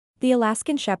The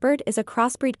Alaskan Shepherd is a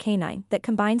crossbreed canine that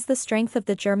combines the strength of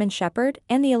the German Shepherd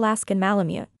and the Alaskan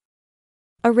Malamute.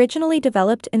 Originally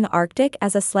developed in the Arctic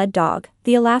as a sled dog,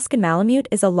 the Alaskan Malamute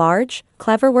is a large,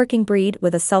 clever working breed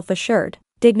with a self-assured,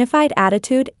 dignified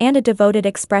attitude and a devoted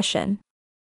expression.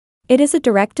 It is a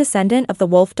direct descendant of the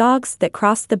wolf dogs that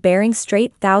crossed the Bering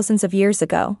Strait thousands of years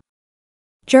ago.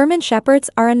 German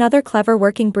Shepherds are another clever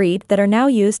working breed that are now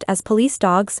used as police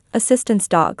dogs, assistance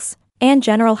dogs, and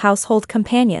general household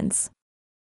companions.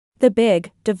 The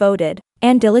big, devoted,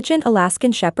 and diligent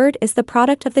Alaskan Shepherd is the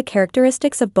product of the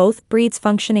characteristics of both breeds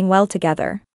functioning well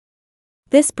together.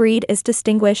 This breed is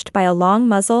distinguished by a long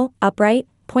muzzle, upright,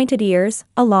 pointed ears,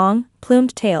 a long,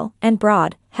 plumed tail, and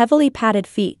broad, heavily padded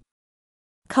feet.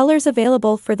 Colors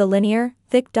available for the linear,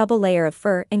 thick double layer of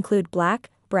fur include black,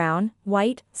 brown,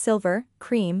 white, silver,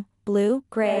 cream, blue,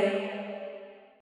 gray,